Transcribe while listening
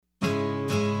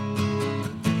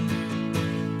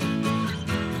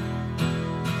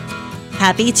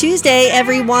Happy Tuesday,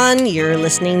 everyone. You're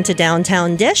listening to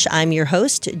Downtown Dish. I'm your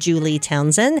host, Julie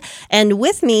Townsend. And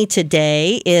with me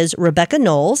today is Rebecca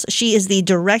Knowles. She is the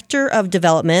Director of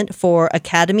Development for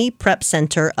Academy Prep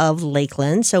Center of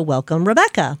Lakeland. So welcome,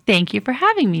 Rebecca. Thank you for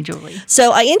having me, Julie.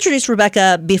 So I introduced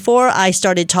Rebecca before I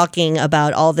started talking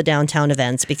about all the downtown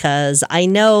events because I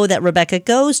know that Rebecca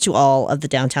goes to all of the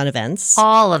downtown events.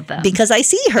 All of them. Because I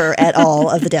see her at all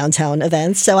of the downtown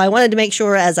events. So I wanted to make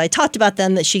sure as I talked about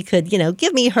them that she could,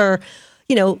 give me her,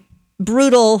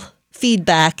 brutal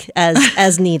feedback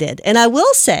as needed. And I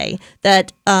will say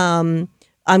that I'm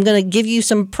going to give you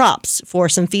some props for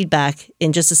some feedback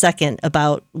in just a second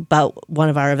about one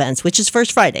of our events, which is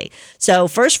First Friday. So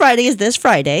First Friday is this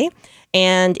Friday,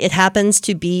 and it happens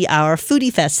to be our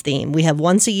Foodie Fest theme. We have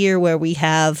once a year where we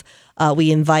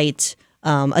invite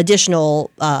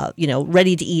additional,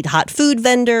 ready-to-eat hot food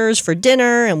vendors for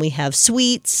dinner, and we have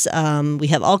sweets. We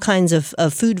have all kinds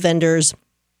of food vendors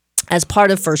as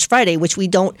part of First Friday, which we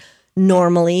don't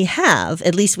normally have.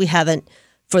 At least we haven't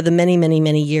for the many, many,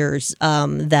 many years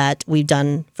that we've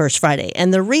done First Friday.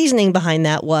 And the reasoning behind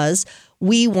that was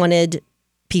we wanted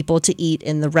people to eat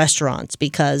in the restaurants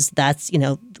because that's,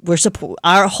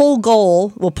 our whole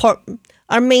goal,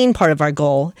 our main part of our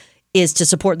goal is to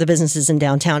support the businesses in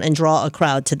downtown and draw a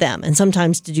crowd to them. And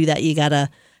sometimes to do that, you got to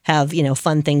have,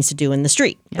 fun things to do in the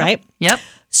street, right? Yep.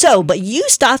 So, but you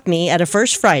stopped me at a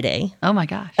First Friday. Oh my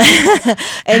gosh.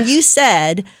 And you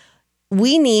said,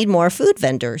 we need more food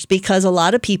vendors because a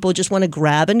lot of people just want to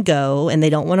grab and go and they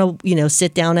don't want to,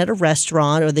 sit down at a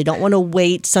restaurant or they don't want to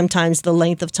wait sometimes the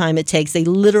length of time it takes. They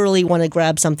literally want to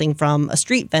grab something from a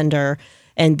street vendor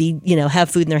and have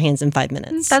food in their hands in 5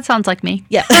 minutes. That sounds like me.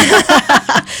 Yeah.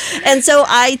 And so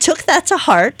I took that to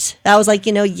heart. I was like,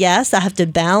 yes, I have to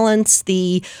balance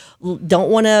don't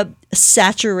want to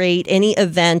saturate any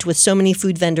event with so many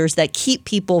food vendors that keep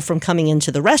people from coming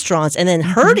into the restaurants and then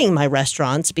hurting my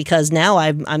restaurants because now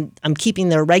I'm keeping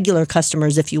their regular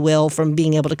customers, if you will, from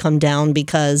being able to come down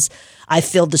because I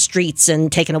filled the streets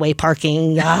and taken away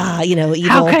parking. Evil.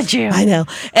 How could you? I know.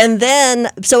 And then,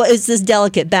 so it's this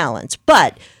delicate balance.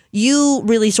 But you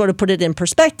really sort of put it in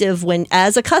perspective when,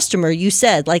 as a customer, you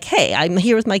said, like, hey, I'm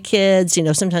here with my kids.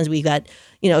 Sometimes we got,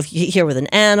 if you're here with an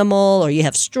animal or you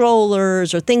have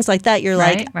strollers or things like that, you're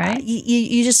right.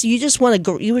 You just want to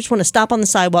go. You just want to stop on the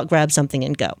sidewalk, grab something,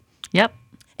 and go. Yep.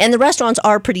 And the restaurants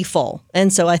are pretty full,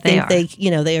 and so I think they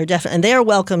are definitely, and they are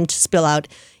welcome to spill out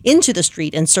into the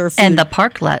street and serve food. And the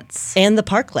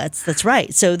parklets. That's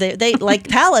right. So they like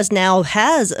Palace now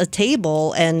has a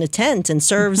table and a tent and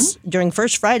serves during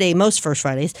First Friday, most First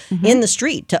Fridays, in the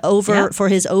street for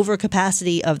his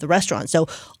overcapacity of the restaurant. So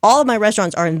all of my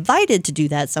restaurants are invited to do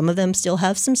that. Some of them still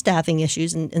have some staffing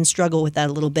issues and struggle with that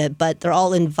a little bit, but they're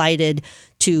all invited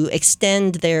to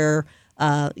extend their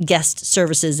guest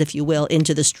services, if you will,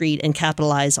 into the street and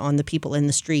capitalize on the people in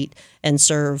the street and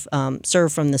serve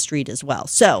from the street as well.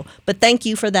 So, but thank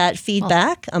you for that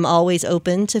feedback. I'm always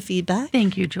open to feedback.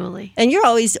 Thank you, Julie. And you're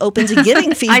always open to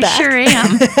getting feedback. I sure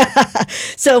am.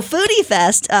 So Foodie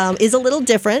Fest is a little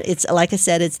different. It's, like I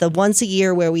said, it's the once a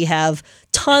year where we have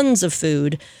tons of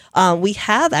food. We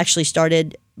have actually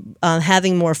started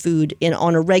having more food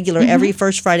on a regular every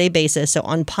First Friday basis. So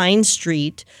on Pine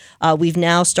Street, we've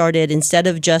now started, instead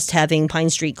of just having Pine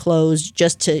Street closed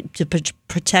just to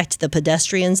protect the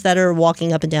pedestrians that are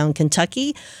walking up and down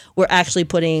Kentucky, we're actually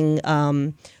putting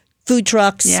food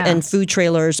trucks and food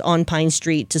trailers on Pine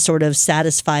Street to sort of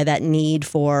satisfy that need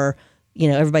for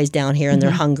everybody's down here and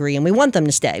they're hungry and we want them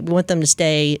to stay. We want them to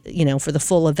stay, for the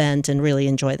full event and really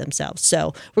enjoy themselves.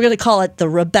 So we're going to call it the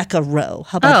Rebecca Row.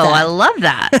 How about that? Oh, I love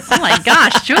that. Oh my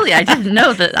gosh, Julie, I didn't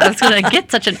know that I was going to get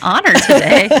such an honor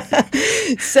today.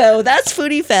 So that's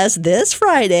Foodie Fest this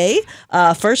Friday,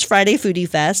 First Friday Foodie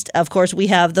Fest. Of course, we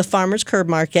have the Farmers Curb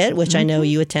Market, which I know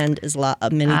you attend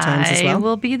many times as well. I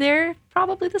will be there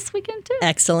probably this weekend too.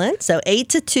 Excellent. So 8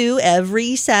 to 2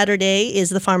 every Saturday is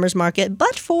the farmers market,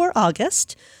 but for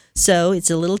August. So it's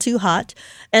a little too hot.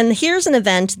 And here's an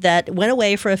event that went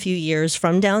away for a few years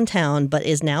from downtown, but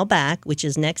is now back, which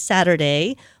is next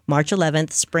Saturday, March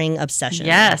 11th, Spring Obsession.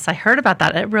 Yes, I heard about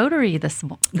that at Rotary this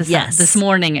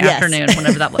morning, afternoon,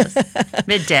 whenever that was,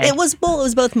 midday. It was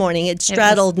both morning. It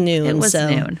straddled noon. It was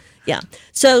noon. Yeah.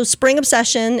 So Spring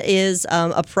Obsession is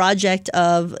a project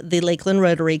of the Lakeland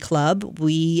Rotary Club.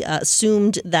 We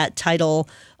assumed that title.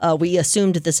 We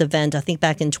assumed this event, I think,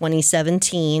 back in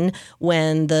 2017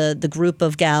 when the group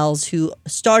of gals who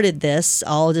started this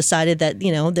all decided that,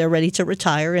 they're ready to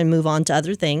retire and move on to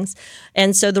other things.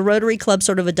 And so the Rotary Club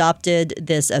sort of adopted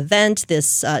this event,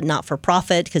 this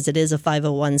not-for-profit, because it is a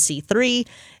 501c3.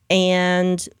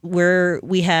 And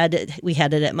we had it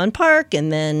at Munn Park,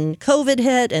 and then COVID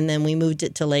hit, and then we moved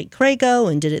it to Lake Crago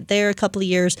and did it there a couple of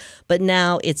years. But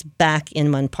now it's back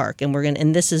in Munn Park, and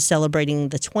and this is celebrating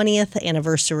the 20th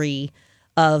anniversary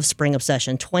of Spring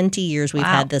Obsession. 20 years we've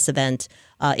had this event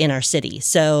in our city.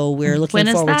 So we're looking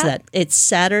forward to that. It's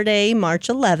Saturday, March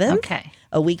 11th. Okay.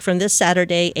 A week from this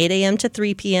Saturday, 8 a.m. to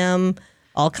 3 p.m.,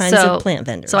 all kinds of plant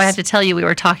vendors. So I have to tell you, we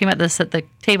were talking about this at the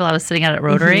table I was sitting at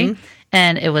Rotary,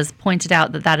 and it was pointed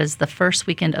out that is the first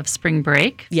weekend of spring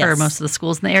break for most of the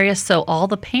schools in the area. So all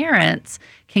the parents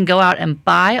can go out and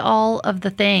buy all of the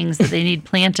things that they need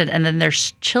planted, and then their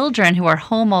children who are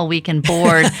home all week and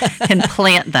bored can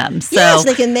plant them. So yes,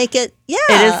 they can make it.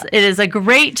 Yeah, it is a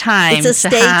great time. It's a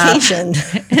staycation.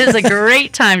 It is a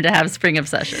great time to have Spring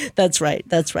Obsession. That's right.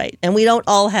 And we don't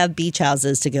all have beach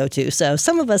houses to go to, so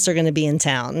some of us are going to be in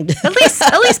town. At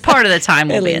least part of the time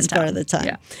we'll be in town. Part of the time.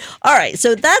 Yeah. All right,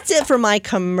 so that's it for my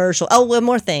commercial. Oh, one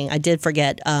more thing I did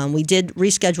forget. We did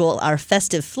reschedule our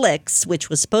Festive Flicks, which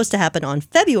was supposed to happen on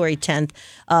February 10th.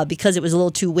 Because it was a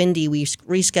little too windy, we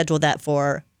rescheduled that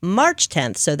for March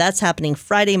 10th. So that's happening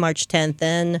Friday, March 10th,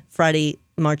 then Friday,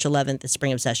 March 11th is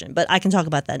Spring Obsession. But I can talk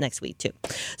about that next week, too.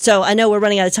 So I know we're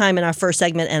running out of time in our first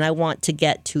segment, and I want to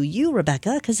get to you,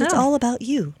 Rebecca, because it's all about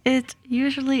you. It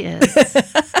usually is.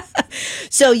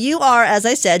 So you are, as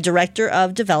I said, Director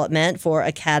of Development for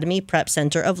Academy Prep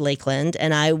Center of Lakeland.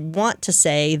 And I want to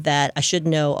say that I should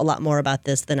know a lot more about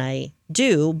this than I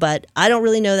do, but I don't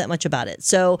really know that much about it.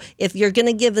 So if you're going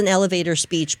to give an elevator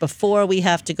speech before we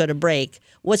have to go to break,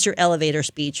 what's your elevator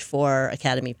speech for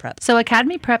Academy Prep? So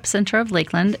Academy Prep Center of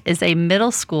Lakeland is a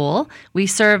middle school. We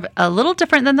serve a little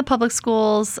different than the public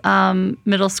schools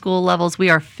middle school levels. We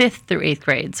are 5th through 8th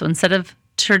grade. So instead of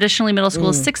traditionally middle school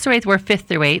is 6th through 8th, we're 5th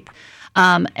through 8th.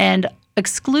 And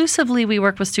exclusively, we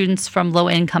work with students from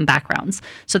low-income backgrounds.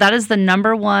 So that is the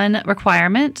number one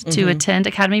requirement to attend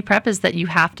Academy Prep, is that you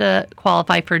have to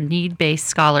qualify for need-based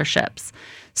scholarships.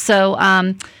 So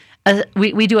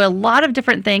we do a lot of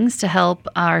different things to help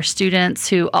our students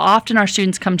who often our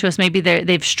students come to us. Maybe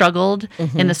they've struggled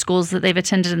in the schools that they've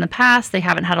attended in the past. They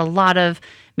haven't had a lot of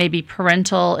maybe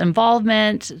parental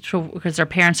involvement because their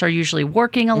parents are usually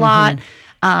working a lot.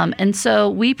 And so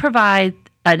we provide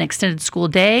an extended school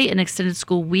day, an extended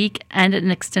school week, and an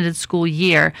extended school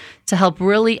year to help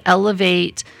really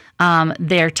elevate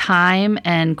their time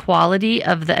and quality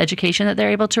of the education that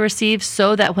they're able to receive,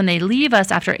 so that when they leave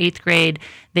us after 8th grade,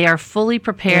 they are fully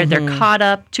prepared. They're caught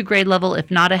up to grade level,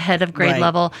 if not ahead of grade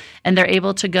level, and they're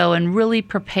able to go and really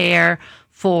prepare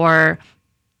for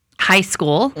high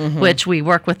school, which we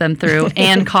work with them through,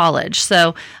 and college.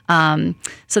 So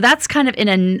that's kind of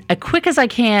in a quick as I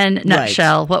can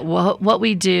nutshell. What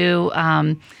we do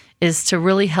is to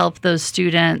really help those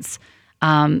students.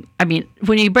 I mean,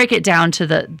 when you break it down to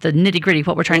the nitty gritty,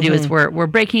 what we're trying to do is we're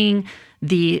breaking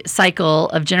the cycle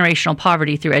of generational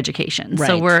poverty through education. Right.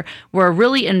 So we're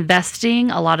really investing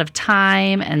a lot of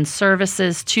time and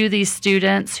services to these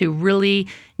students who really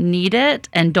need it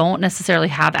and don't necessarily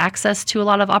have access to a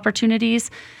lot of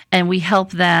opportunities. And we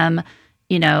help them,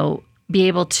 be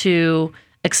able to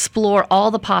explore all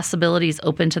the possibilities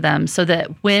open to them, so that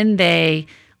when they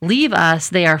leave us,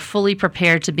 they are fully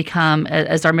prepared to become,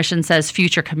 as our mission says,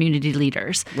 future community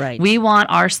leaders. Right. We want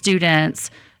our students,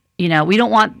 we don't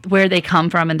want where they come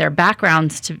from and their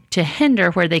backgrounds to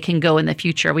hinder where they can go in the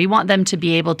future. We want them to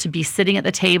be able to be sitting at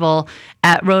the table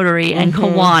at Rotary and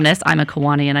Kiwanis. I'm a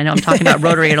Kiwanian. I know I'm talking about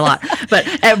Rotary a lot, but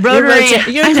at Rotary,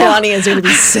 your Kiwanians are going to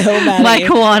be so mad my at you.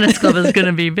 Kiwanis Club is going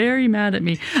to be very mad at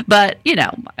me. But we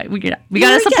got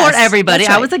to support everybody.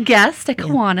 Right. I was a guest at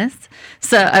Kiwanis,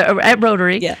 so at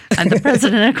Rotary. Yeah. I'm the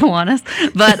president at Kiwanis.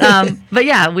 But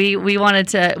yeah, we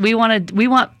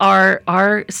want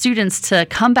our students to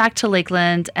come back to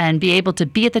Lakeland and be able to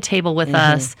be at the table with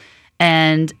us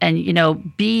and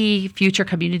be future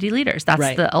community leaders.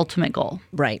 That's the ultimate goal.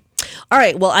 Right. All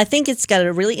right. Well, I think it's got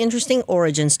a really interesting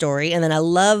origin story. And then I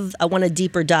want a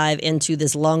deeper dive into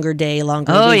this longer day,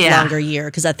 longer week, longer year,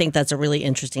 because I think that's a really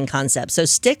interesting concept. So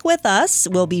stick with us.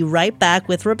 We'll be right back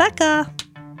with Rebecca.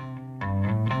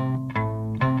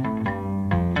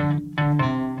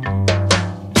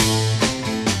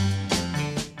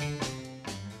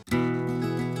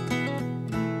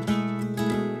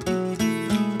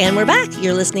 And we're back.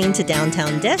 You're listening to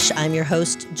Downtown Dish. I'm your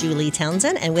host, Julie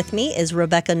Townsend, and with me is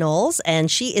Rebecca Knowles, and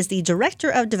she is the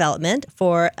Director of Development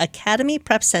for Academy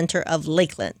Prep Center of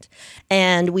Lakeland.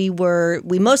 And we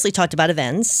mostly talked about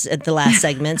events at the last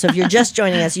segment, so if you're just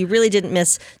joining us, you really didn't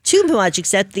miss too much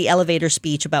except the elevator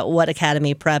speech about what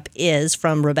Academy Prep is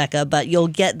from Rebecca, but you'll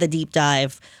get the deep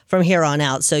dive from here on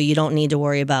out, so you don't need to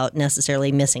worry about necessarily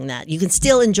missing that. You can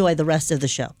still enjoy the rest of the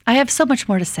show. I have so much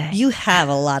more to say. You have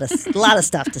a lot of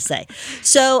stuff to say.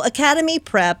 So Academy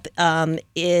Prep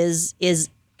is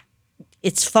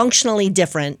it's functionally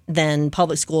different than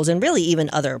public schools and really even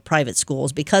other private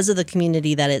schools because of the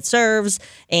community that it serves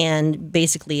and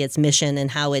basically its mission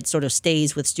and how it sort of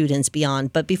stays with students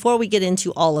beyond. But before we get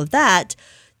into all of that,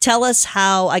 tell us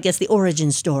how, I guess, the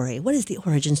origin story. What is the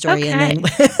origin story? Okay. And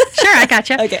then Sure, I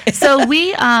gotcha. Okay. So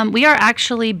we are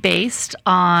actually based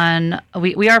on,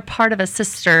 we are part of a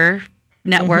sister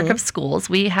network of schools.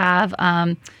 We have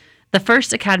the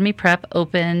first Academy Prep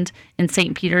opened in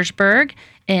St. Petersburg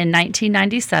in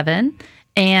 1997,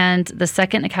 and the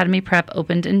second Academy Prep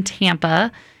opened in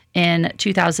Tampa in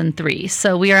 2003.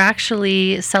 So we are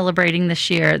actually celebrating this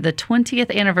year the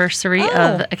 20th anniversary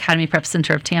of Academy Prep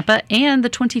Center of Tampa and the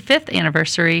 25th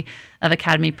anniversary of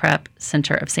Academy Prep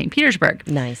Center of St. Petersburg.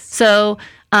 Nice. So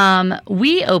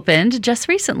we opened just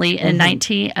recently in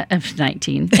 19. It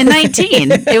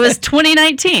was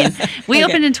 2019. We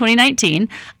opened in 2019.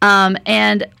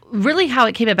 And really how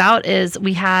it came about is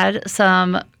we had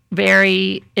some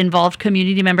very involved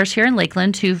community members here in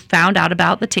Lakeland who found out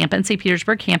about the Tampa and St.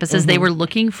 Petersburg campuses. They were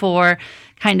looking for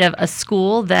kind of a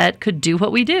school that could do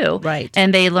what we do. Right.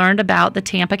 And they learned about the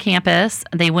Tampa campus.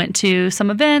 They went to some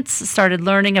events, started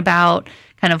learning about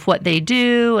kind of what they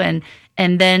do, and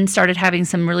then started having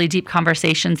some really deep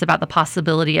conversations about the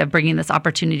possibility of bringing this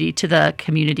opportunity to the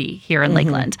community here in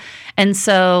Lakeland. And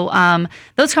so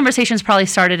those conversations probably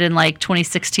started in like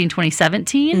 2016,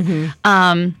 2017.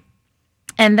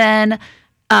 And then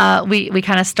we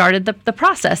kind of started the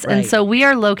process. Right. And so we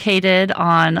are located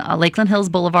on Lakeland Hills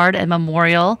Boulevard and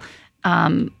Memorial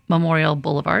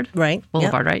Boulevard. Right.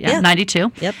 Boulevard, Yep. right? Yeah. Yep.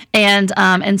 92. Yep.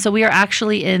 And so we are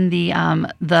actually in the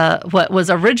what was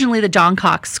originally the John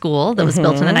Cox School that was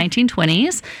built in the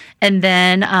 1920s. And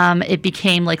then it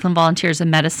became Lakeland Volunteers in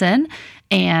Medicine.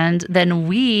 And then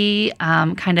we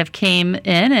kind of came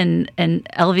in and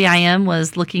LVIM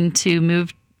was looking to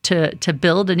move to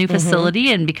build a new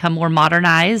facility and become more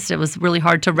modernized. It was really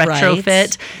hard to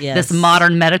retrofit this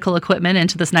modern medical equipment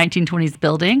into this 1920s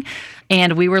building.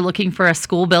 And we were looking for a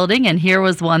school building, and here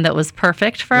was one that was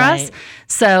perfect for us.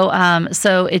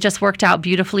 So it just worked out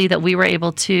beautifully that we were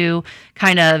able to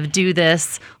kind of do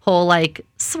this whole like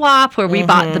swap where we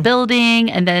bought the building,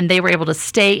 and then they were able to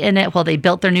stay in it while they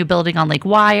built their new building on Lake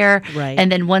Wire. Right. And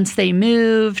then once they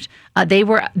moved, they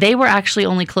were actually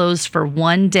only closed for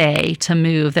one day to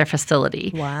move their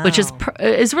facility, which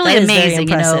is really amazing.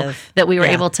 That we were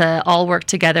able to all work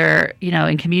together,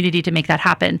 in community to make that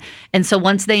happen. And so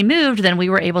once they moved, then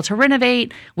we were able to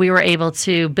renovate. We were able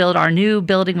to build our new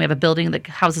building. We have a building that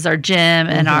houses our gym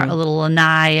and a little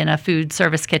lanai and a food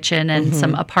service kitchen and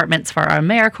some apartments for our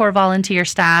AmeriCorps volunteer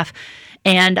staff.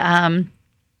 And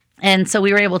so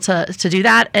we were able to do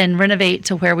that and renovate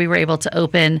to where we were able to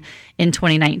open in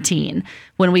 2019.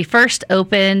 When we first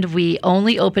opened, we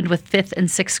only opened with 5th and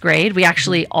 6th grade. We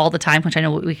actually all the time, which I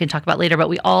know we can talk about later, but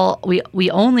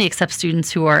we only accept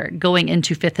students who are going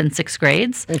into 5th and 6th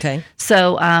grades. Okay.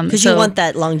 So because you want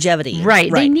that longevity,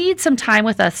 right? They need some time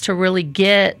with us to really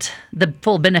get the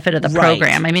full benefit of the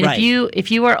program. I mean,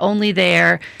 if you are only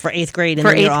there for 8th grade and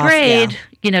for then you're 8th off, grade.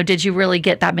 Did you really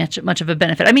get that much of a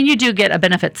benefit? I mean, you do get a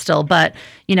benefit still, but,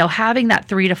 having that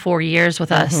 3 to 4 years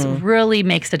with us really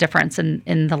makes a difference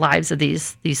in the lives of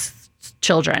these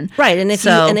children. Right. And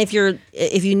if you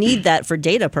need that for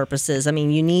data purposes, I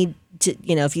mean, you need to,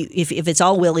 if it's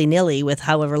all willy-nilly with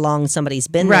however long somebody's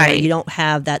been there, you don't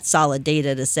have that solid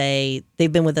data to say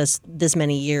they've been with us this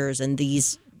many years and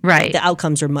these the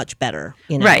outcomes are much better.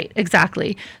 Right,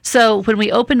 exactly. So when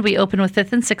we opened with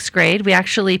 5th and 6th grade. We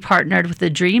actually partnered with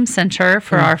the Dream Center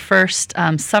for our first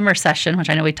summer session, which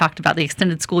I know we talked about the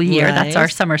extended school year. Right. That's our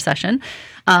summer session.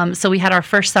 So we had our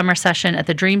first summer session at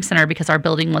the Dream Center because our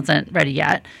building wasn't ready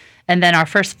yet. And then our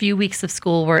first few weeks of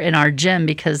school were in our gym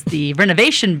because the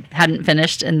renovation hadn't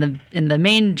finished in the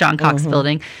main John Cox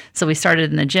building. So we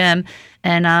started in the gym.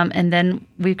 And then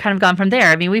we've kind of gone from there.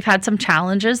 I mean, we've had some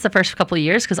challenges the first couple of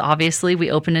years because obviously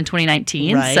we opened in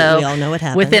 2019. Right. So we all know what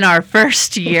happened. within our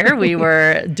first year, we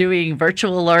were doing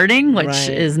virtual learning, which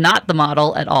is not the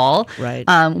model at all. Right.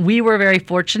 We were very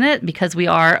fortunate because we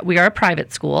are a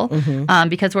private school.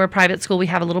 Because we're a private school, we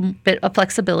have a little bit of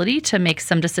flexibility to make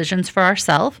some decisions for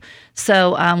ourselves.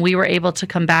 So we were able to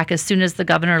come back as soon as the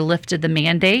governor lifted the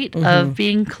mandate of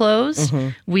being closed.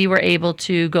 We were able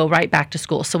to go right back to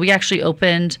school. So we actually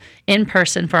opened in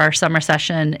person for our summer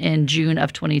session in June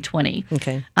of 2020.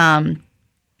 Okay.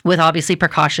 With obviously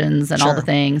precautions and all the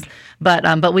things.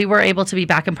 But we were able to be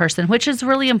back in person, which is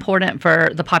really important for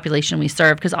the population we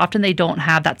serve because often they don't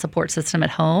have that support system at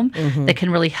home that can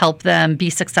really help them be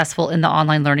successful in the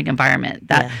online learning environment.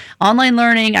 That online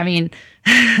learning, I mean,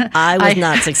 I was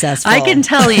not successful. I can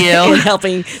tell you. In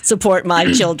helping support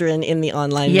my children in the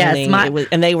online learning.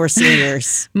 And they were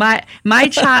seniors. My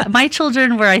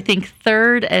children were, I think,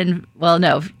 third and, well,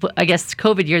 no, I guess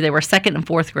COVID year, they were second and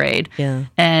fourth grade. Yeah.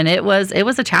 And it was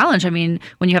a challenge. I mean,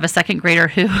 when you have a second grader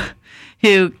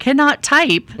who cannot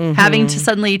type, having to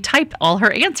suddenly type all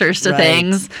her answers to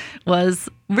things was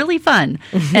really fun.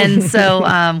 And so,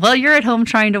 well, you're at home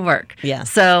trying to work. Yeah.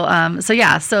 So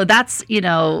that's,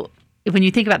 when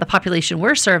you think about the population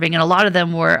we're serving, and a lot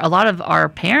of our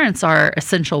parents are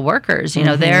essential workers.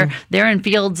 They're in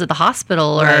fields at the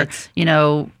hospital or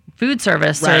food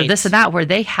service or this and that where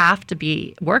they have to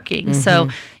be working. So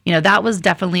that was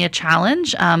definitely a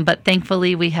challenge. But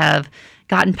thankfully we have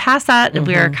gotten past that.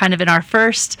 We're kind of in our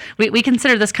first. We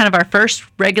consider this kind of our first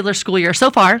regular school year so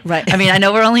far. Right. I mean, I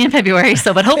know we're only in February,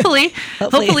 but hopefully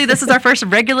this is our first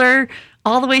regular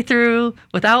all the way through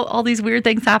without all these weird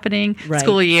things happening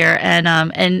school year, and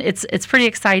it's pretty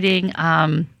exciting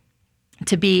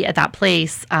to be at that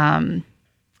place.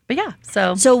 But yeah,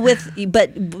 so with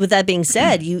that being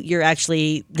said, you're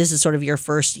actually, this is sort of your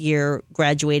first year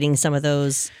graduating some of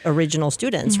those original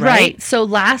students, right? Right. So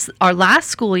our last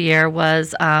school year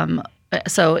was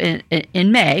so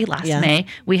in May, May,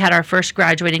 we had our first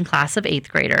graduating class of 8th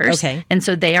graders. Okay. And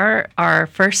so they are our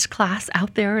first class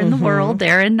out there in the world.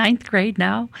 They're in 9th grade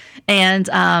now. And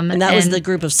that was the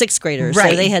group of 6th graders.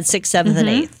 Right. So they had 6th, 7th, and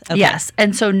 8th. Okay. Yes.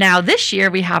 And so now this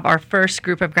year we have our first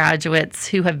group of graduates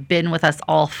who have been with us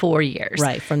all 4 years.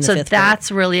 Right, from the 5th grade. So that's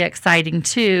really exciting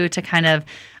too, to kind of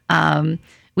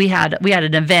we had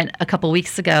an event a couple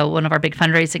weeks ago, one of our big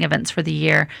fundraising events for the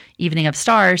year, Evening of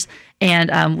Stars,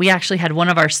 and we actually had one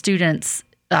of our students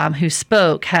who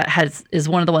spoke is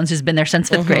one of the ones who's been there since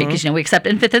 5th grade, because we accept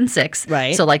in 5th and 6th.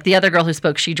 Right. So like the other girl who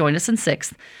spoke, she joined us in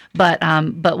 6th, but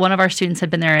one of our students had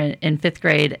been there in 5th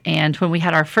grade, and when we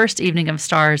had our first Evening of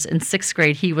Stars in 6th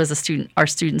grade, he was our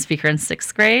student speaker in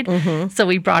 6th grade. So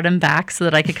we brought him back so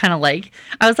that I could kind of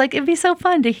I was like, it'd be so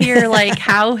fun to hear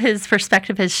how his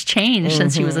perspective has changed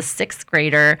since he was a 6th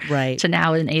grader to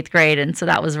now in 8th grade, and so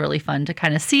that was really fun to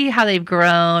kind of see how they've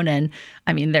grown. And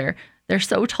I mean, they're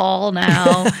so tall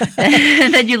now.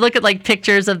 And then you look at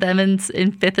pictures of them in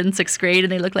 5th and 6th grade,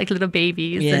 and they look like little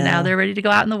babies. And now they're ready to go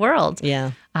out in the world.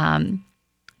 Yeah.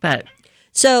 But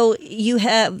so you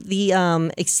have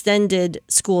the extended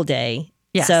school day.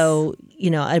 Yes. So,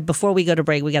 before we go to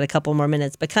break, we got a couple more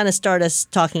minutes, but kind of start us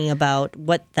talking about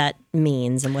what that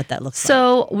means and what that looks like.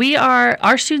 So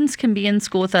our students can be in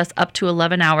school with us up to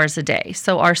 11 hours a day.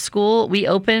 So our school, we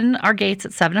open our gates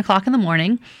at 7 o'clock in the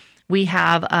morning. We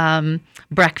have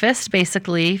breakfast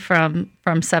basically from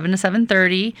 7 to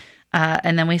 7:30,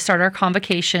 and then we start our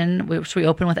convocation, which we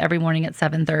open with every morning at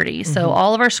 7:30. So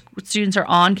all of our students are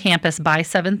on campus by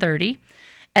 7:30,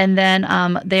 and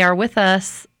then they are with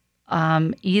us.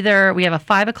 Either we have a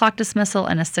 5 o'clock dismissal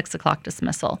and a 6 o'clock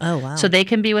dismissal. Oh, wow. So they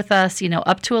can be with us,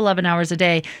 up to 11 hours a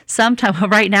day. Sometimes,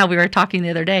 right now, we were talking the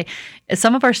other day,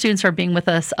 some of our students are being with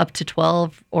us up to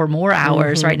 12 or more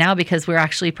hours right now because we're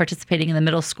actually participating in the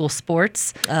middle school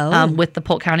sports with the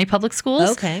Polk County Public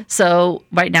Schools. Okay. So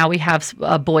right now we have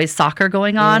boys soccer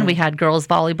going on. We had girls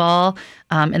volleyball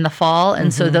in the fall.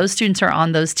 And so those students are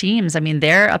on those teams. I mean,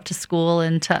 they're up to school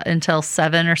until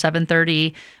 7 or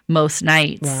 7:30 most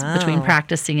nights between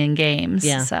practicing and games.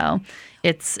 Yeah. So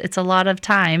it's a lot of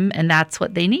time, and that's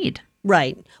what they need.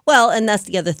 Right. Well, and that's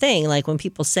the other thing. When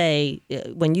people say,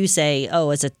 when you say,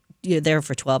 oh, you're there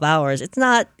for 12 hours, it's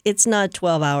not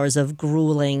 12 hours of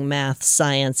grueling math,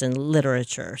 science, and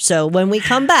literature. So when we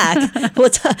come back,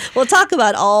 we'll talk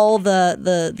about all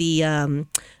the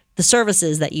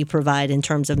services that you provide in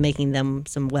terms of making them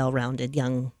some well-rounded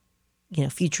young,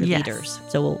 future leaders.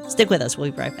 So we'll stick with us.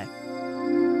 We'll be right back.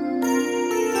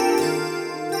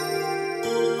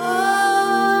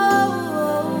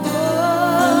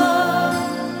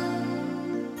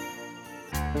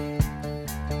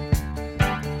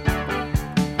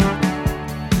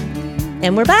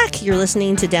 And we're back. You're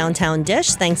listening to Downtown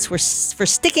Dish. Thanks for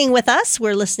sticking with us.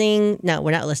 We're listening. No,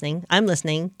 we're not listening. I'm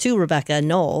listening to Rebecca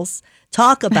Knowles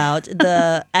talk about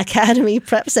the Academy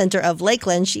Prep Center of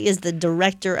Lakeland. She is the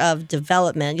Director of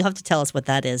Development. You'll have to tell us what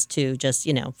that is, too, just,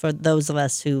 for those of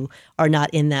us who are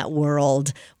not in that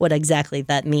world, what exactly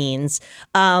that means.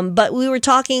 But we were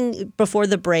talking before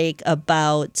the break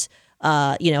about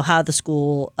how the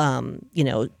school,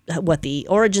 what the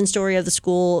origin story of the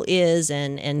school is,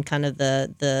 and kind of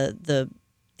the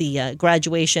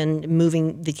graduation,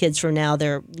 moving the kids from now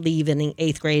they're leaving in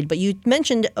 8th grade. But you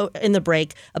mentioned in the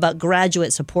break about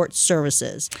graduate support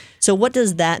services. So what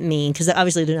does that mean? Because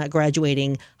obviously they're not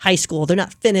graduating high school. They're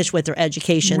not finished with their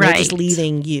education. Right. They're just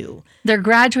leaving you. They're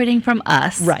graduating from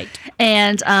us. Right.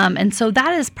 And so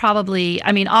that is probably,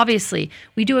 obviously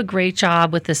we do a great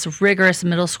job with this rigorous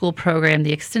middle school program,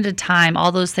 the extended time,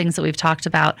 all those things that we've talked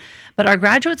about. But our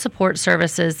graduate support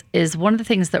services is one of the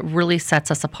things that really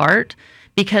sets us apart,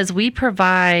 because we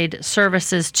provide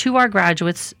services to our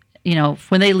graduates,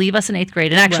 when they leave us in 8th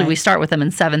grade. And actually, we start with them in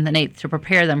 7th and 8th to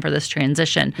prepare them for this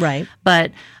transition. Right.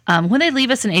 But when they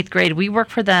leave us in 8th grade, we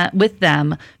work with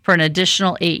them for an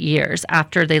additional 8 years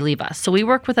after they leave us. So we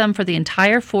work with them for the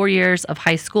entire 4 years of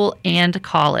high school and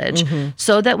college,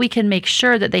 so that we can make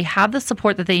sure that they have the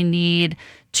support that they need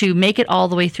to make it all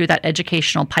the way through that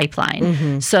educational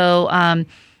pipeline. So,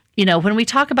 when we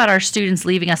talk about our students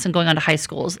leaving us and going on to high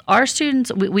schools, our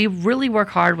students, we really work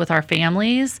hard with our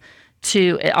families.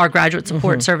 Our graduate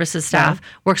support services staff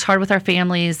works hard with our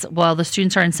families while the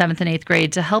students are in 7th and 8th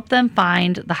grade to help them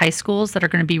find the high schools that are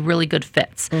going to be really good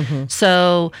fits.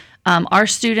 So our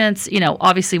students,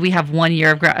 obviously we have 1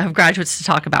 year of graduates to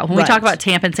talk about. When we talk about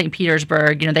Tampa and St.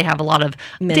 Petersburg, they have a lot of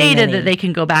data that they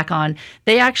can go back on.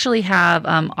 They actually have,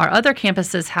 our other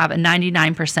campuses have a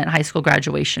 99% high school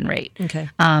graduation rate. Okay.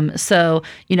 So,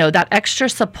 that extra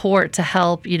support to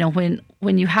help,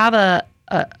 when you have a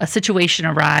situation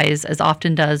arise, as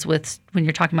often does when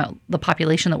you're talking about the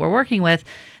population that we're working with,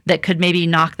 that could maybe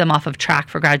knock them off of track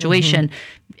for graduation,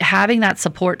 having that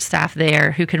support staff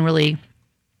there who can really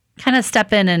kind of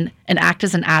step in and act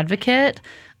as an advocate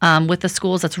with the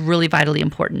schools, that's really vitally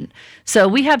important. So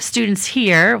we have students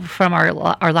here from our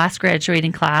last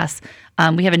graduating class.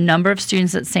 We have a number of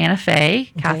students at Santa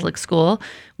Fe Catholic School.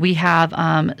 We have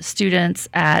students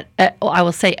at, I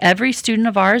will say, every student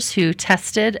of ours who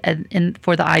tested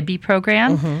for the IB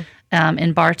program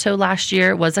in Bartow last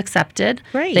year was accepted.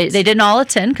 Great. They didn't all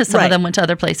attend because some of them went to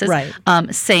other places. Right.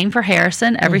 Same for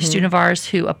Harrison. Every student of ours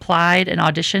who applied and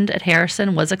auditioned at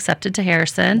Harrison was accepted to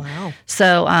Harrison. Wow.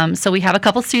 So we have a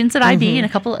couple students at IB and a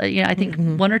couple, I think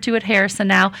 1 or 2 at Harrison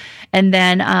now. And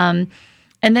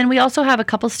then we also have a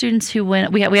couple students who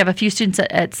went. We have a few students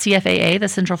at CFAA, the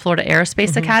Central Florida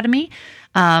Aerospace Academy,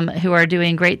 who are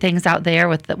doing great things out there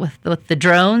with the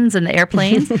drones and the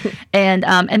airplanes. And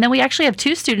then we actually have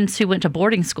 2 students who went to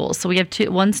boarding schools. So we have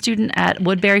one student at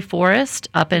Woodbury Forest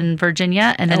up in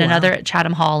Virginia, and then another at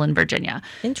Chatham Hall in Virginia.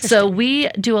 Interesting. So we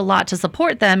do a lot to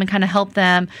support them and kind of help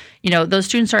them. Those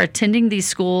students are attending these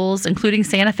schools, including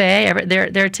Santa Fe.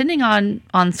 They're attending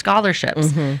on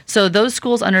scholarships. So those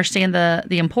schools understand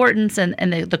the importance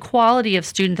and the quality of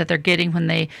student that they're getting when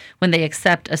they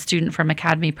accept a student from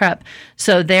Academy Prep.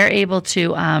 So they're able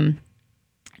to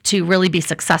really be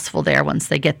successful there once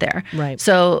they get there. Right.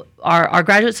 So our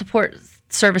graduate support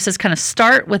services kind of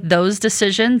start with those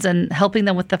decisions and helping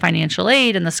them with the financial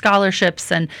aid and the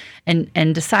scholarships and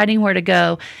deciding where to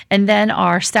go. And then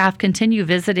our staff continue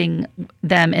visiting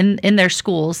them in their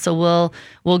schools. So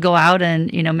we'll go out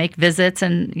and make visits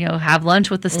and have lunch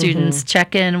with the students,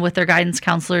 check in with their guidance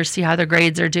counselors, see how their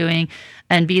grades are doing,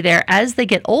 and be there as they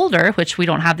get older, which we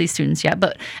don't have these students yet,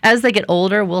 but as they get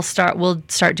older, we'll start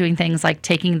doing things like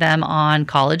taking them on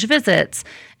college visits,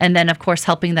 and then of course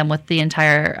helping them with the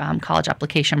entire college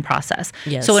application process.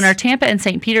 Yes. So in our Tampa and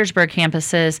St. Petersburg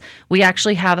campuses, we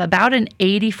actually have about an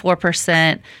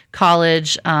 84%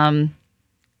 college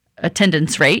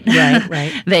attendance rate.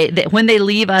 Right. They when they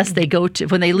leave us,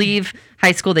 when they leave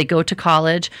high school, they go to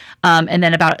college, and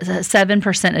then about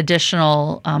 7%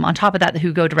 additional on top of that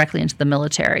who go directly into the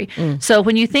military. So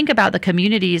when you think about the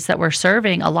communities that we're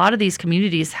serving, a lot of these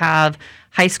communities have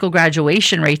high school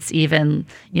graduation rates even,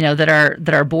 that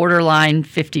are borderline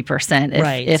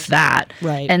 50%, if that.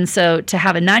 Right. And so to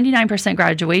have a 99%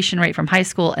 graduation rate from high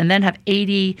school and then have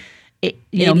mid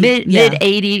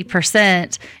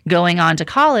 80% going on to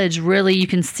college, really you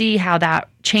can see how that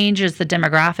changes the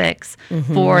demographics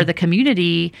for the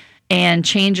community and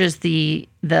changes the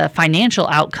financial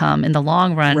outcome in the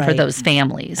long run for Right. those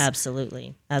families.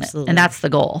 Absolutely. And that's the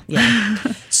goal. Yeah.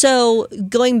 So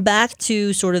going back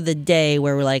to sort of the day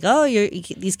where we're like, oh,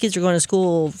 these kids are going to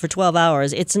school for 12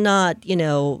 hours. It's not,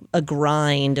 a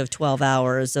grind of 12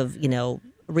 hours of,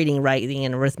 reading, writing,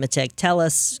 and arithmetic. Tell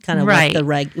us kind of Right.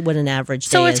 what an average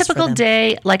day So a is for typical them.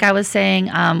 day, like I was saying,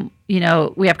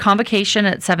 we have convocation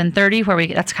at 7:30 where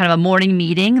that's kind of a morning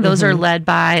meeting. Those are led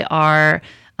by our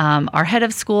head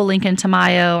of school, Lincoln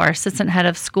Tamayo, our assistant head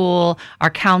of school, our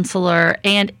counselor,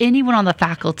 and anyone on the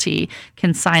faculty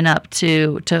can sign up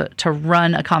to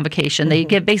run a convocation. They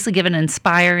basically give an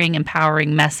inspiring,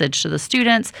 empowering message to the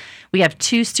students. We have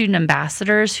 2 student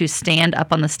ambassadors who stand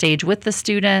up on the stage with the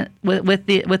student, with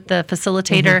the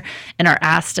facilitator, and are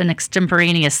asked an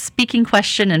extemporaneous speaking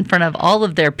question in front of all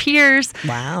of their peers.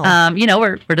 Wow.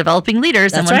 We're developing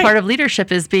leaders, and That's one right. part of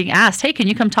leadership is being asked, "Hey, can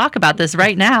you come talk about this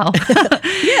right now?"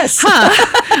 Yes.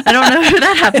 I don't know who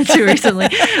that happened to recently,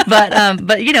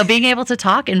 but being able to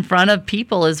talk in front of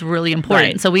people is really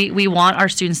important. Right. So we want our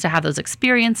students to have those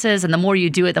experiences, and the more you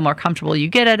do it, the more comfortable you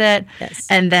get at it. Yes.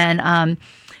 And then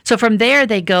so from there,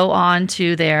 they go on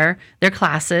to their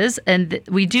classes, and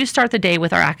we do start the day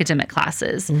with our academic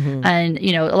classes. And,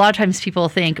 a lot of times people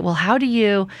think, well, how do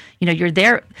you're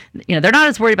there, they're not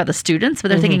as worried about the students, but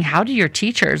they're thinking, how do your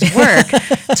teachers work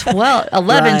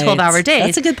 11, Right. 12-hour days?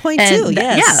 That's a good point, too,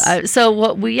 yes. Yeah. So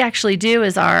what we actually do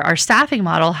is our staffing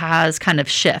model has kind of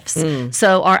shifts.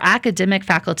 So our academic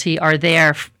faculty are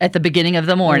there at the beginning of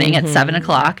the morning at 7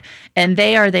 o'clock, and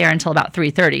they are there until about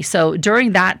 3:30. So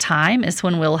during that time is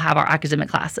when we'll have our academic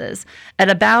classes. At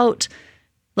about,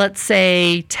 let's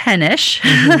say 10-ish,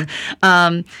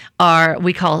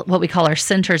 we call our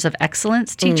centers of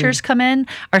excellence teachers come in.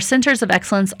 Our centers of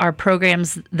excellence are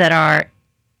programs that are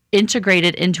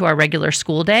integrated into our regular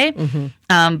school day,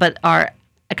 but are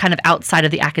kind of outside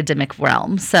of the academic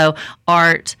realm. So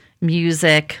art,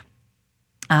 music,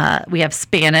 we have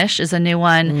Spanish is a new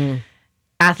one.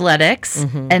 Athletics,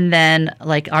 and then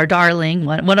like our darling,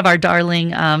 one of our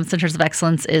darling centers of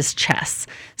excellence is chess.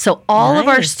 So all of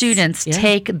our Nice. students Yeah.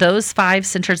 take those 5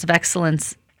 centers of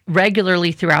excellence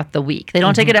regularly throughout the week. They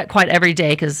don't take it quite every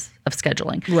day because of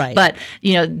scheduling. Right. But,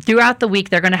 throughout the week,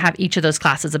 they're going to have each of those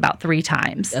classes about 3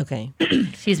 times. Okay.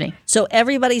 Excuse me. So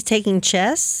everybody's taking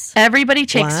chess? Everybody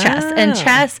takes chess. And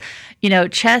Wow.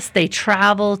 chess, they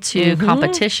travel to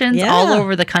competitions Yeah. all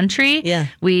over the country. Yeah.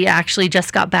 We actually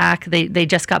just got back. They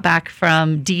just got back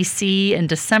from D.C. in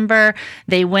December.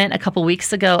 They went a couple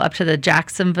weeks ago up to the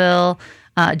Jacksonville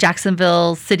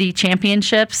City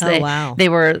Championships. Oh, wow. They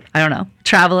were,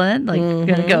 traveling, going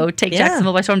to go take Yeah.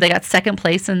 Jacksonville by storm. They got second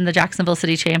place in the Jacksonville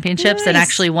City Championships. And Nice.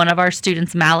 actually one of our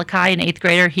students, Malachi, an 8th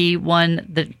grader, he won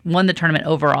the tournament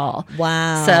overall.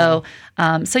 Wow. So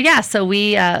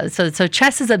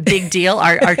chess is a big deal.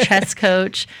 Our chess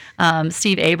coach,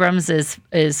 Steve Abrams,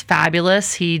 is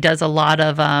fabulous. He does a lot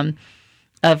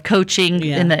of coaching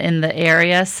Yeah. in the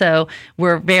area. So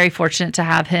we're very fortunate to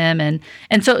have him. And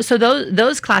so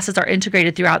those classes are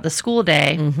integrated throughout the school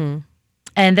day.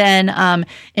 And then at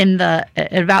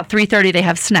about 3:30 they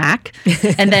have snack,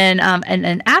 and then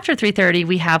and after 3:30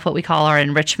 we have what we call our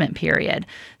enrichment period.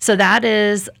 So that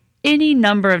is any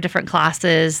number of different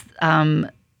classes.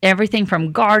 Everything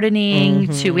from gardening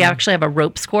to we actually have a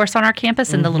ropes course on our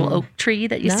campus in the little oak tree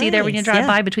that you see there when you Nice, drive yeah.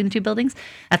 by between the 2 buildings.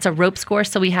 That's a ropes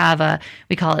course. So we have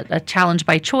we call it a challenge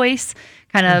by choice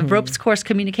kind of ropes course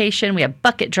communication. We have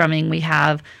bucket drumming. We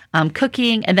have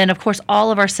cooking. And then, of course, all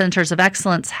of our centers of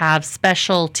excellence have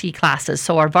specialty classes.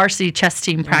 So our varsity chess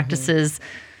team practices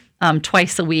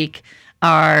twice a week.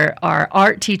 Our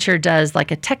art teacher does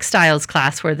like a textiles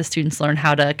class where the students learn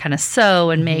how to kind of sew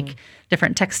and make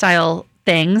different textile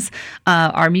things.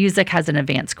 Our music has an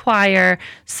advanced choir.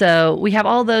 So we have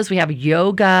all those. We have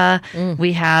yoga.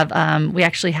 We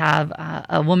actually have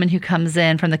a woman who comes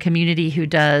in from the community who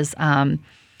does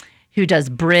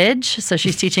bridge. So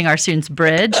she's teaching our students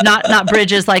bridge, not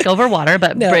bridges like over water,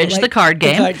 but bridge, like the card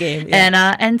game. the card game,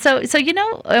 yeah. And so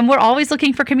and we're always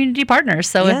looking for community partners.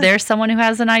 So Yeah. if there's someone who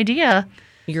has an idea,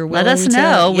 You're let willing us to-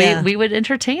 know. yeah. We would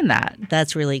entertain that.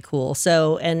 That's really cool.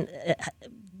 So, and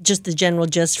just the general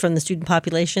gist from the student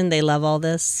population, they love all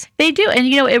this? They do. And,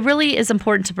 it really is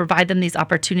important to provide them these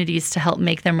opportunities to help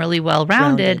make them really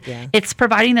well-rounded. Rounded, yeah. It's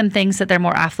providing them things that their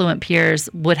more affluent peers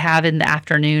would have in the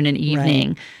afternoon and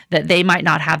evening that they might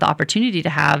not have the opportunity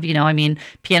to have.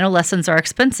 Piano lessons are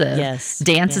expensive. Yes.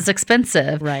 Dance is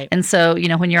expensive. Right. And so,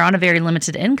 when you're on a very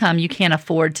limited income, you can't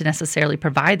afford to necessarily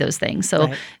provide those things. So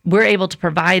Right. we're able to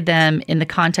provide them in the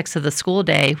context of the school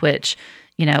day, which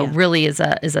really is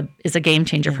a game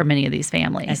changer for many of these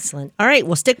families. Excellent. All right,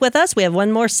 well, stick with us. We have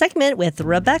one more segment with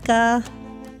Rebecca.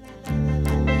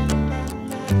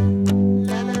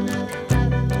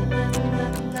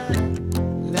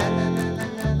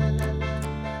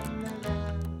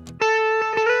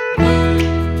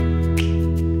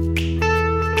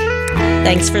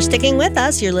 Thanks for sticking with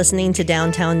us. You're listening to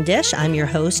Downtown Dish. I'm your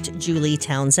host, Julie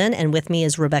Townsend, and with me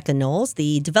is Rebecca Knowles,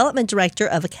 the Development Director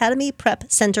of Academy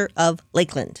Prep Center of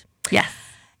Lakeland. Yes.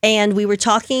 And we were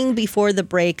talking before the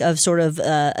break of sort of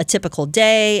a typical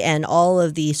day and all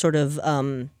of the sort of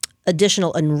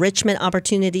additional enrichment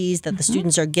opportunities that the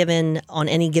students are given on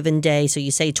any given day. So you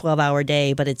say 12-hour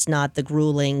day, but it's not the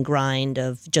grueling grind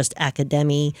of just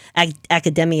academia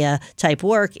type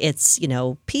work. It's,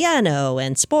 piano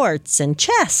and sports and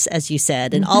chess, as you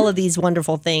said, and all of these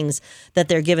wonderful things that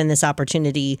they're given this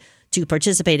opportunity to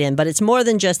participate in. But it's more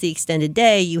than just the extended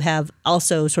day. You have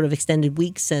also sort of extended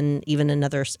weeks and even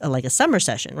another, like a summer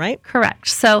session, right? Correct.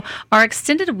 So our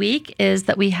extended week is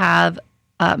that we have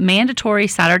mandatory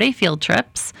Saturday field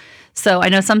trips. So I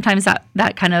know sometimes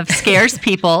that kind of scares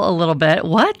people a little bit.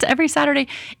 What? Every Saturday?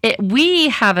 We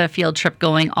have a field trip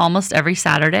going almost every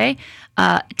Saturday.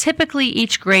 Typically,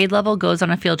 each grade level goes on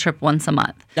a field trip once a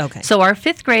month. Okay. So our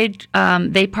fifth grade, we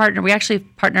actually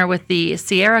partner with the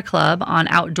Sierra Club on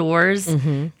outdoors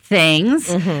things,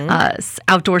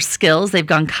 outdoor skills. They've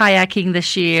gone kayaking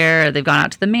this year. They've gone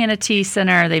out to the Manatee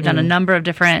Center. They've done a number of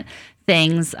different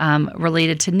things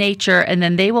related to nature, and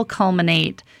then they will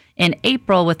culminate in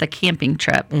April with a camping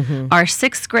trip. Our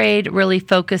sixth grade really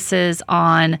focuses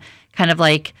on kind of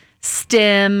like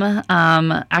STEM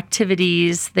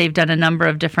activities. They've done a number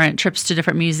of different trips to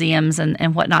different museums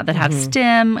and whatnot that have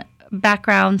STEM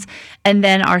backgrounds. And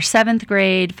then our seventh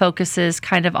grade focuses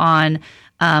kind of on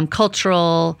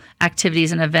cultural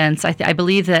activities and events. I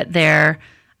believe that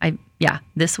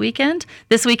this weekend.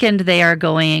 This weekend they are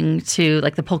going to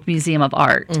like the Polk Museum of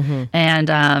Art and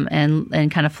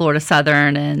kind of Florida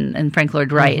Southern and Frank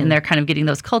Lloyd Wright, and they're kind of getting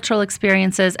those cultural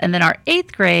experiences. And then our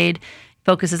eighth grade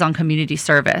focuses on community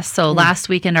service. So last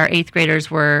weekend our eighth graders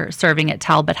were serving at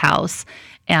Talbot House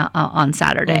on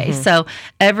Saturday. So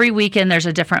every weekend there's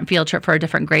a different field trip for a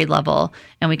different grade level,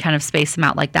 and we kind of space them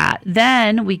out like that.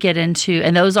 Then we get into,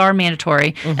 and those are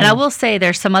mandatory. And I will say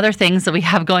there's some other things that we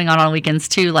have going on weekends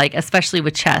too, like especially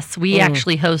with chess. We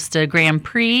actually host a Grand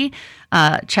Prix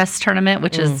chess tournament,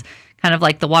 which is kind of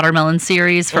like the watermelon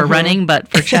series for running, but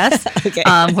for chess,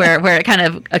 where it kind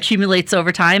of accumulates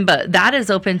over time. But that is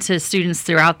open to students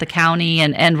throughout the county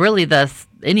and really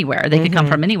anywhere. They could come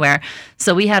from anywhere.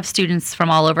 So we have students from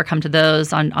all over come to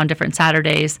those on different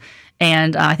Saturdays.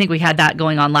 And I think we had that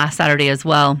going on last Saturday as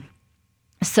well.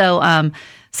 So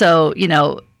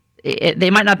they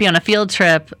might not be on a field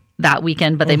trip that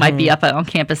weekend, but they might be up on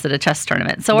campus at a chess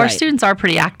tournament. So our students are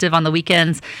pretty active on the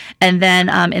weekends. And then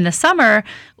in the summer,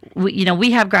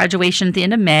 we have graduation at the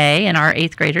end of May, and our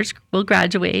eighth graders will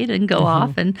graduate and go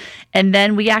off, and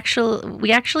then we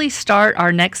actually start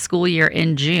our next school year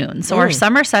in June. So our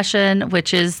summer session,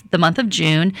 which is the month of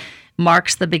June,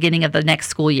 marks the beginning of the next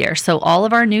school year. So all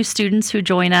of our new students who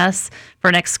join us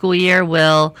for next school year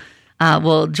will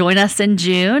join us in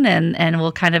June, and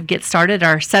we'll kind of get started.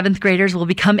 Our seventh graders will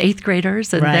become eighth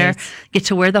graders, and they get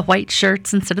to wear the white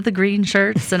shirts instead of the green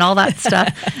shirts and all that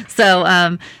stuff. So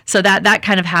that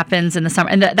kind of happens in the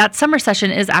summer. And that summer session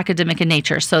is academic in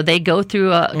nature. So they go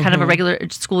through a kind of a regular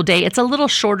school day. It's a little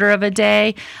shorter of a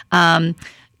day.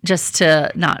 Just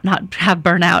to not have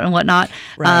burnout and whatnot.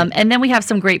 And then we have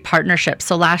some great partnerships.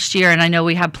 So last year, and I know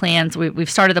we have plans, we've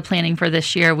started the planning for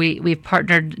this year, we've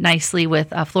partnered nicely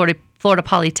with Florida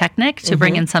Polytechnic to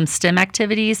bring in some STEM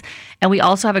activities. And we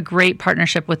also have a great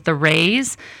partnership with the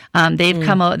Rays. They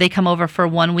come over for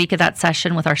 1 week of that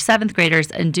session with our seventh graders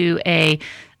and do a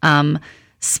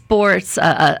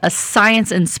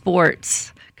science and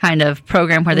sports kind of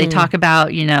program where they talk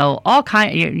about, all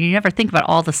kind. You never think about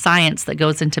all the science that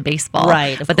goes into baseball,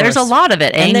 right? But there's a lot of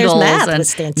it, and angles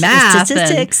and math,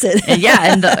 statistics,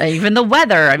 and even the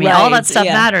weather. I mean, all that stuff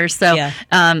matters.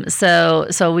 So,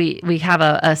 so we have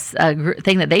a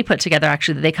thing that they put together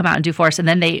actually that they come out and do for us, and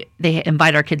then they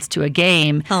invite our kids to a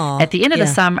game at the end of the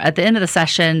summer. At the end of the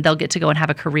session, they'll get to go and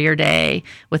have a career day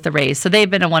with the Rays. So they've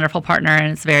been a wonderful partner,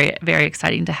 and it's very, very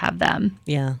exciting to have them.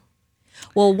 Yeah.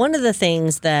 Well, one of the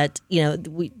things that,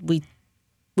 we're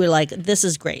like, this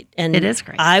is great. And it is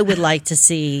great. I would like to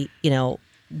see,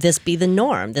 this be the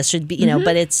norm. This should be,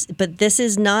 but this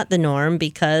is not the norm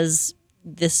because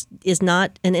this is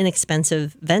not an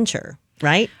inexpensive venture,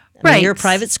 right? I mean, you're a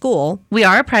private school. We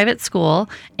are a private school.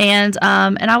 And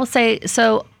I will say,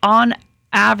 so on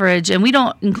average, and we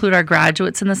don't include our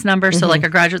graduates in this number. So like our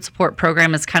graduate support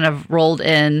program is kind of rolled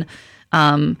in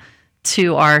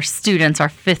to our students, our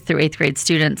 5th through 8th grade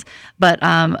students. But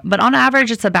on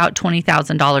average, it's about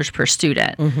 $20,000 per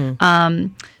student.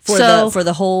 For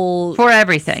the whole... For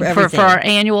everything. For our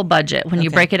annual budget. When you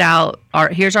break it out,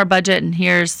 here's our budget, and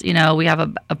here's, we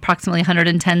have approximately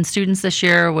 110 students this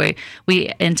year.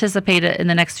 We anticipate it in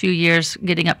the next few years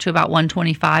getting up to about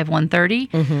 125,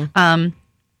 130.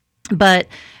 But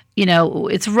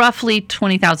it's roughly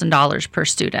 $20,000 per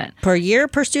student. Per year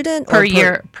per student? Per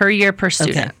year per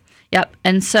student. Okay. Yep.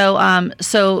 And so,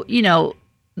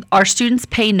 our students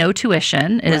pay no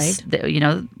tuition. That's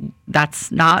the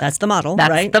model.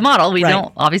 That's the model. We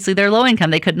don't. Obviously, they're low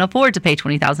income. They couldn't afford to pay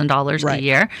 $20,000 a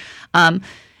year.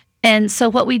 And so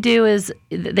what we do is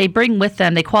they bring with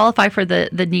them, they qualify for the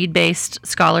need-based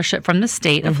scholarship from the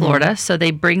state of Florida. So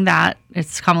they bring that,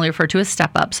 it's commonly referred to as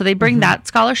step up. So they bring that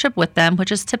scholarship with them, which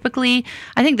is typically,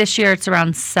 I think this year it's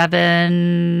around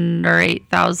 $7,000 or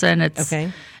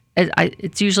 $8,000.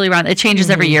 It's usually around, it changes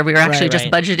every year. We were actually just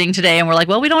budgeting today, and we're like,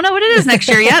 well, we don't know what it is next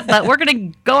year yet, but we're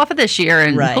going to go off of this year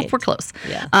and hope we're close.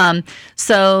 Yeah.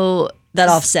 So that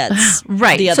offsets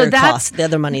the other cost, the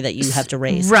other money that you have to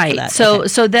raise. Right. For that.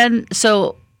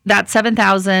 So that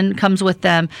 $7,000 comes with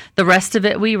them. The rest of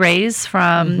it we raise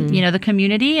from the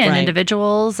community and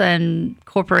individuals and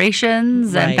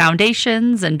corporations and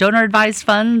foundations and donor advised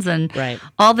funds and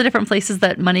all the different places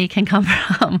that money can come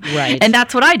from. Right. And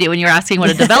that's what I do when you're asking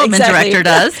what a development director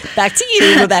does. Back to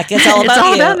you, Rebecca. It's all about you. It's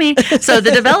all about me. So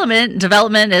the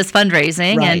development is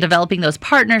fundraising and developing those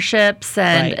partnerships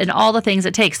and all the things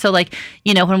it takes. So like,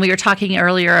 when we were talking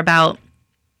earlier about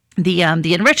the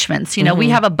enrichments, we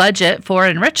have a budget for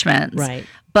enrichments,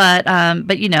 but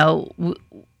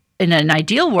in an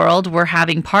ideal world, we're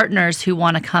having partners who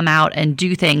want to come out and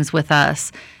do things with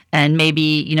us, and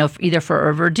maybe either for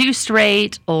a reduced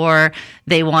rate or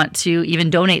they want to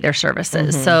even donate their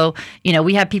services. So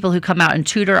we have people who come out and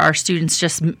tutor our students,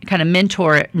 just kind of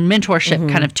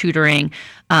mentorship kind of tutoring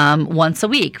once a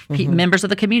week. Members of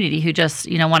the community who just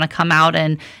want to come out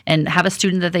and have a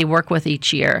student that they work with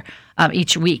each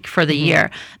week for the year.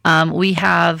 We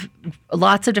have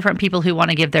lots of different people who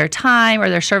want to give their time or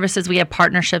their services. We have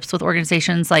partnerships with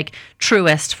organizations like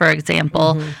Truist, for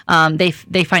example.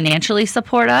 They financially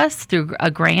support us through a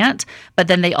grant, but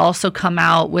then they also come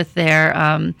out with their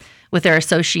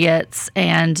associates,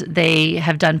 and they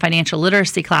have done financial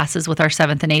literacy classes with our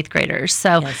 7th and 8th graders.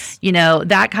 So,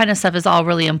 that kind of stuff is all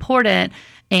really important.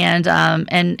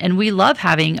 And we love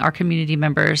having our community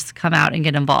members come out and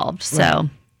get involved. So.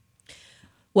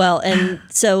 Well, and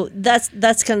so that's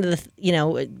kind of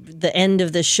the end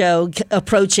of the show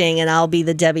approaching, and I'll be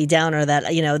the Debbie Downer that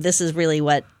this is really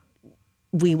what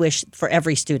we wish for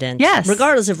every student,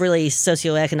 regardless of really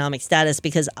socioeconomic status,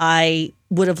 because I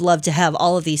would have loved to have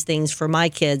all of these things for my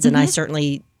kids, and I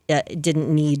certainly didn't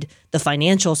need the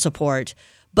financial support,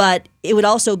 but it would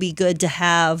also be good to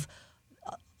have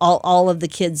all of the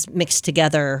kids mixed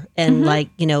together, and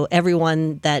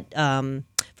everyone that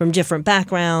from different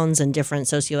backgrounds and different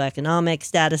socioeconomic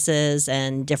statuses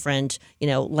and different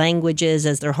languages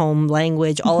as their home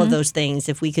language, all of those things.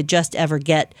 If we could just ever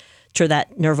get to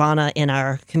that nirvana in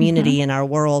our community, in our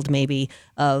world, maybe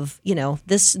of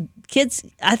this kids.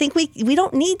 I think we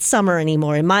don't need summer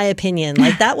anymore, in my opinion.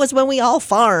 Like that was when we all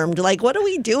farmed. Like what are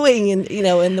we doing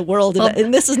in the world? Well,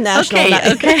 and this is national.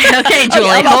 Okay,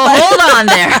 Julie, hold on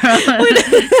there.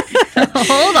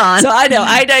 Hold on. So I know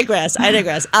I digress.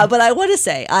 But I want to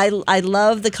say I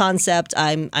love the concept.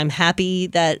 I'm happy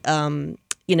that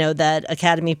that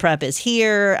Academy Prep is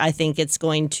here. I think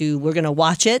we're going to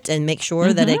watch it and make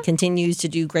sure that it continues to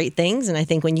do great things. And I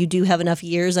think when you do have enough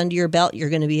years under your belt, you're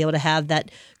going to be able to have that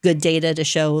good data to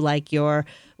show like your,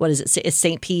 it's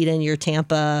St. Pete and your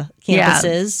Tampa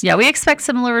campuses. Yeah, we expect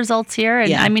similar results here.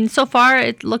 And I mean, so far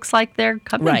it looks like they're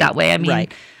coming that way. I mean,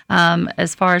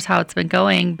 as far as how it's been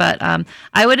going. But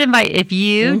I would invite, if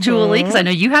you, Julie, because I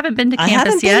know you haven't been to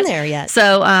campus yet. I haven't been there yet.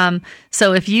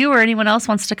 So if you or anyone else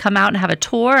wants to come out and have a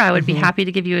tour, I would be happy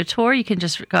to give you a tour. You can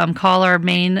just call our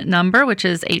main number, which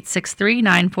is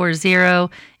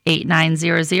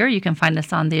 863-940-8900. You can find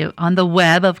us on the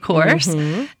web, of course,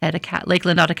 at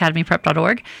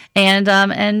lakeland.academyprep.org.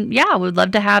 And yeah, we'd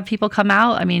love to have people come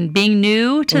out. I mean, being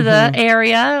new to the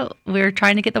area, we're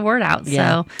trying to get the word out.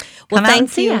 Yeah. So well,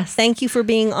 thank you. Thank you for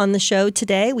being on the show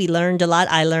today. We learned a lot.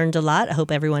 I learned a lot. I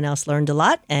hope everyone else learned a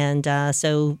lot. And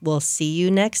so we'll see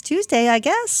you next Tuesday, I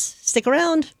guess. Stick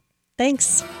around.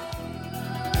 Thanks.